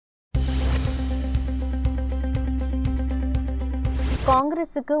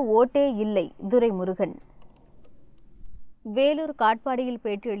காங்கிரசுக்கு ஓட்டே இல்லை துரைமுருகன். வேலூர் காட்பாடியில்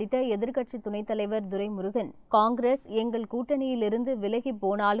பேட்டியளித்த எதிர்க்கட்சி துணைத் தலைவர் துரைமுருகன், காங்கிரஸ் எங்கள் கூட்டணியிலிருந்து விலகி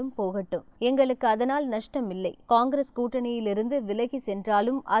போனாலும் போகட்டும், எங்களுக்கு அதனால் நஷ்டம் இல்லை. காங்கிரஸ் கூட்டணியிலிருந்து விலகி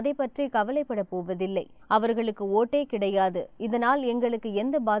சென்றாலும் அதை பற்றி கவலைப்பட போவதில்லை. அவர்களுக்கு ஓட்டே கிடையாது. இதனால் எங்களுக்கு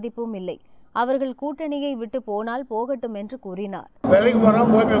எந்த பாதிப்பும் இல்லை. அவர்கள் கூட்டணியை விட்டு போனால் போகட்டும் என்று கூறினார்.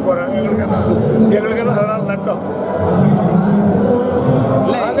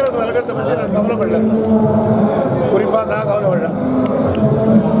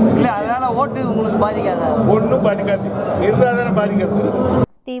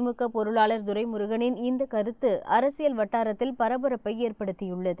 திமுக பொருளாளர் துரைமுருகனின் இந்த கருத்து அரசியல் வட்டாரத்தில் பரபரப்பை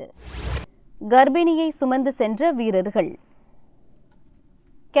ஏற்படுத்தியுள்ளது. கர்ப்பிணியை சுமந்து சென்ற வீரர்கள்.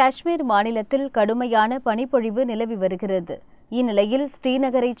 காஷ்மீர் மாநிலத்தில் கடுமையான பனிப்பொழிவு நிலவி வருகிறது. இந்நிலையில்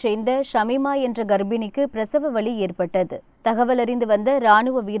ஸ்ரீநகரைச் சேர்ந்த ஷமிமா என்ற கர்ப்பிணிக்கு பிரசவ வலி ஏற்பட்டது. தகவல் அறிந்து வந்த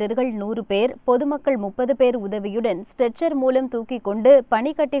ராணுவ வீரர்கள் 100 பேர், பொதுமக்கள் 30 பேர் உதவியுடன் ஸ்ட்ரெச்சர் மூலம் தூக்கிக் கொண்டு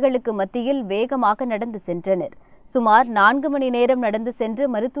பனிக்கட்டிகளுக்கு மத்தியில் வேகமாக நடந்து சென்றனர். சுமார் 4 மணி நேரம் நடந்து சென்று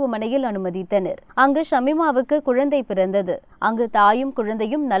மருத்துவமனையில் அனுமதித்தனர். அங்கு ஷமிமாவுக்கு குழந்தை பிறந்தது. அங்கு தாயும்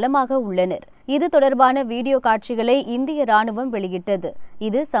குழந்தையும் நலமாக உள்ளனர். இது தொடர்பான வீடியோ காட்சிகளை இந்திய ராணுவம் வெளியிட்டது.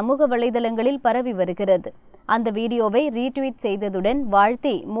 இது சமூக வலைதளங்களில் பரவி வருகிறது. அந்த வீடியோவை ரீட்வீட் செய்ததுடன்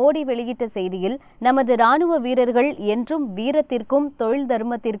வாழ்த்தி மோடி வெளியிட்ட செய்தியில், நமது ராணுவ வீரர்கள் என்றும் வீரத்திற்கும் தொழில்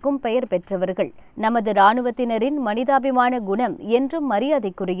தர்மத்திற்கும் பெயர் பெற்றவர்கள். நமது ராணுவத்தினரின் மனிதாபிமான குணம் என்றும்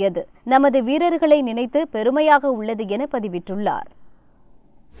மரியாதைக்குரியது. நமது வீரர்களை நினைத்து பெருமையாக உள்ளது என பதிவிட்டுள்ளார்.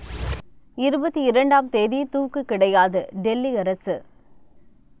 22ஆம் தேதி தூக்கு கிடையாது டெல்லி அரசு.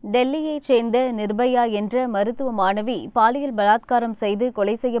 டெல்லியைச் சேர்ந்த நிர்பயா என்ற மருத்துவ மாணவி பாலியல் பலாத்காரம் செய்து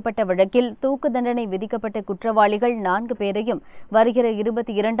கொலை செய்யப்பட்ட வழக்கில் தூக்கு தண்டனை விதிக்கப்பட்ட குற்றவாளிகள் 4 பேரையும் வருகிற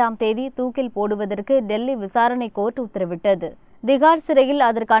 22ஆம் தேதி தூக்கில் போடுவதற்கு டெல்லி விசாரணை கோர்ட் உத்தரவிட்டது. திகார் சிறையில்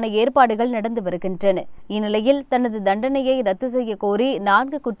அதற்கான ஏற்பாடுகள் நடந்து வருகின்றன. இந்நிலையில் தனது தண்டனையை ரத்து செய்ய கோரி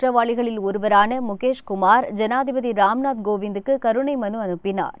 4 குற்றவாளிகளில் ஒருவரான முகேஷ் குமார் ஜனாதிபதி ராம்நாத் கோவிந்துக்கு கருணை மனு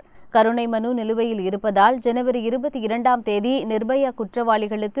அனுப்பினார். கருணை மனு நிலுவையில் இருப்பதால் ஜனவரி 22ஆம் தேதி நிர்பயா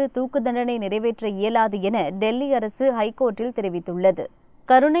குற்றவாளிகளுக்கு தூக்கு தண்டனை நிறைவேற்ற இயலாது என டெல்லி அரசு ஹைகோர்ட்டில் தெரிவித்துள்ளது.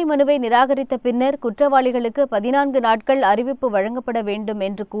 கருணை மனுவை நிராகரித்த பின்னர் குற்றவாளிகளுக்கு 14 நாட்கள் அறிவிப்பு வழங்கப்பட வேண்டும்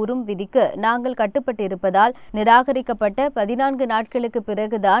என்று கூறும் விதிக்கு நாங்கள் கட்டுப்பட்டிருப்பதால் நிராகரிக்கப்பட்ட 14 நாட்களுக்கு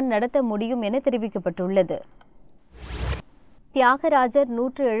பிறகுதான் நடத்த முடியும் என தெரிவிக்கப்பட்டுள்ளது. தியாகராஜர்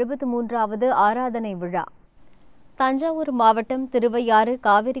 173வது ஆராதனை விழா. தஞ்சாவூர் மாவட்டம் திருவையாறு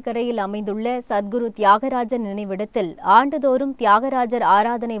காவிரி கரையில் அமைந்துள்ள சத்குரு தியாகராஜர் நினைவிடத்தில் ஆண்டுதோறும் தியாகராஜர்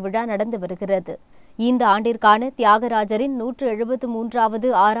ஆராதனை விழா நடந்து வருகிறது. இந்த ஆண்டிற்கான தியாகராஜரின் 173வது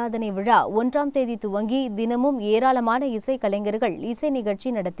ஆராதனை விழா 1ஆம் தேதி துவங்கி தினமும் ஏராளமான இசை கலைஞர்கள் இசை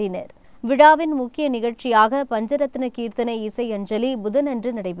நிகழ்ச்சி நடத்தினர். விழாவின் முக்கிய நிகழ்ச்சியாக பஞ்சரத்ன கீர்த்தனை இசை அஞ்சலி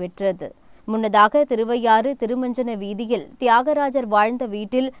புதனன்று நடைபெற்றது. முன்னதாக திருவையாறு திருமஞ்சன வீதியில் தியாகராஜர் வாழ்ந்த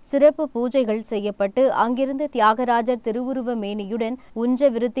வீட்டில் சிறப்பு பூஜைகள் செய்யப்பட்டு அங்கிருந்து தியாகராஜர் திருவுருவ மேனியுடன் உஞ்ச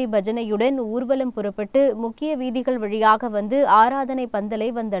விருத்தி பஜனையுடன் ஊர்வலம் புறப்பட்டு முக்கிய வீதிகள் வழியாக வந்து ஆராதனை பந்தலை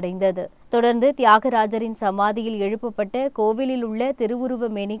வந்தடைந்தது. தொடர்ந்து தியாகராஜரின் சமாதியில் எழுப்பப்பட்ட கோவிலில் உள்ள திருவுருவ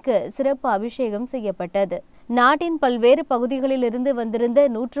மேனிக்கு சிறப்பு அபிஷேகம் செய்யப்பட்டது. நாட்டின் பல்வேறு பகுதிகளிலிருந்து வந்திருந்த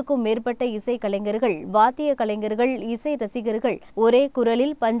 100க்கும் மேற்பட்ட இசை கலைஞர்கள், வாத்திய கலைஞர்கள், இசை ரசிகர்கள் ஒரே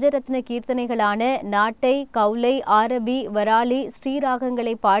குரலில் பஞ்சரத்ன கீர்த்தனைகளான நாட்டை, கவுலை, ஆரபி, வராளி,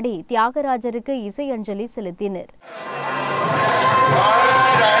 ஸ்ரீராகங்களை பாடி தியாகராஜருக்கு இசை அஞ்சலி செலுத்தினர்.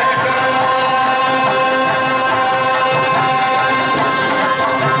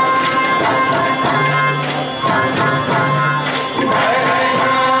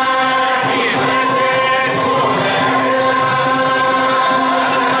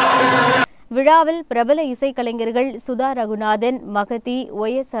 விழாவில் பிரபல இசைக்கலைஞர்கள் சுதா ரகுநாதன், மகதி,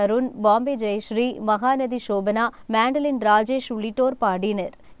 ஒய்.எஸ். அருண், பாம்பே ஜெயஸ்ரீ, மகாநதி சோபனா, மேண்டலின் ராஜேஷ் உள்ளிட்டோர்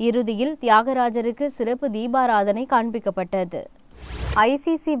பாடினர். இறுதியில் தியாகராஜருக்கு சிறப்பு தீபாராதனை காண்பிக்கப்பட்டது.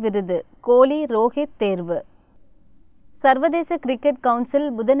 ஐசிசி விருது கோலி, ரோஹித் தேர்வு. சர்வதேச கிரிக்கெட் கவுன்சில்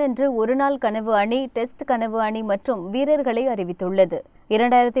புதனன்று ஒருநாள் கனவு அணி, டெஸ்ட் கனவு அணி மற்றும் வீரர்களை அறிவித்துள்ளது.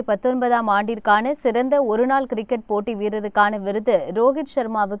 2019ஆம் ஆண்டிற்கான சிறந்த ஒருநாள் கிரிக்கெட் போட்டி வீரருக்கான விருது ரோஹித்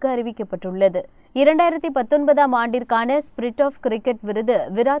சர்மாவுக்கு அறிவிக்கப்பட்டுள்ளது. 2019ஆம் ஆண்டிற்கான ஸ்பிரிட் ஆஃப் கிரிக்கெட் விருது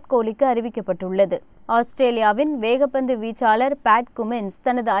விராட் கோலிக்கு அறிவிக்கப்பட்டுள்ளது. ஆஸ்திரேலியாவின் வேகப்பந்து வீச்சாளர் பேட் குமின்ஸ்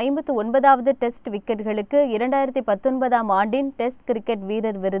தனது 59வது டெஸ்ட் விக்கெட்டுகளுக்கு 2019ஆம் ஆண்டின் டெஸ்ட் கிரிக்கெட்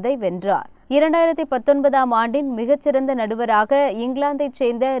வீரர் விருதை வென்றார். 2019ஆம் ஆண்டின் மிகச்சிறந்த நடுவராக இங்கிலாந்தைச்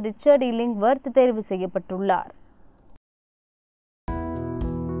சேர்ந்த ரிச்சர்ட் இல்லிங்வர்த் தேர்வு செய்யப்பட்டுள்ளார்.